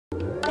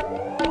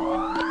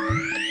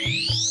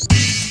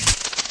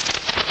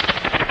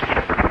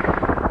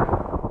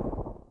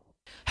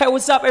Hey,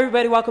 what's up,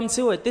 everybody? Welcome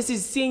to it. This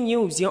is C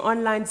News, your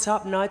online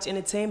top-notch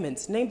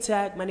entertainment. Name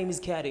tag, my name is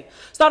Caddy.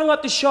 Starting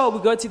off the show,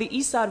 we go to the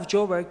east side of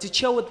Joburg to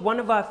chill with one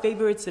of our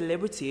favorite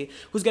celebrity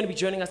who's going to be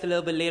joining us a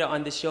little bit later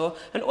on the show.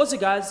 And also,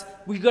 guys,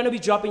 we're going to be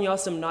dropping y'all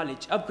some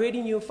knowledge,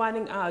 upgrading you,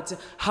 finding out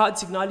how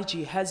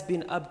technology has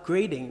been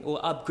upgrading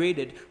or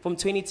upgraded from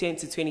 2010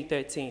 to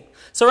 2013.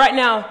 So right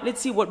now,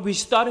 let's see what we're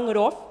starting it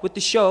off with the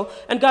show.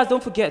 And guys,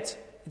 don't forget,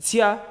 it's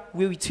here.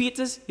 We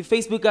tweet us, you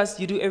Facebook us,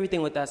 you do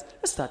everything with us.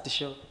 Let's start the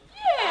show.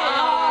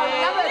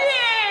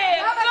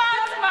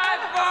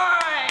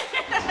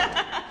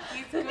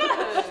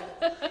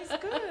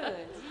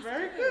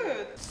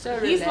 So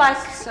he's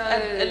relaxed,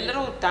 like a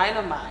little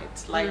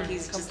dynamite. Like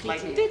he's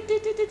completely.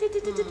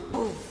 just like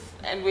poof.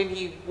 And when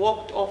he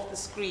walked off the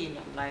screen,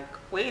 I'm like,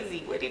 where is he?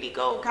 Where did he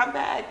go? Come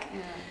back.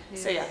 Yeah,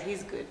 So yeah,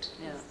 he's good.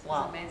 Yeah,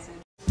 Wow.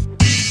 amazing.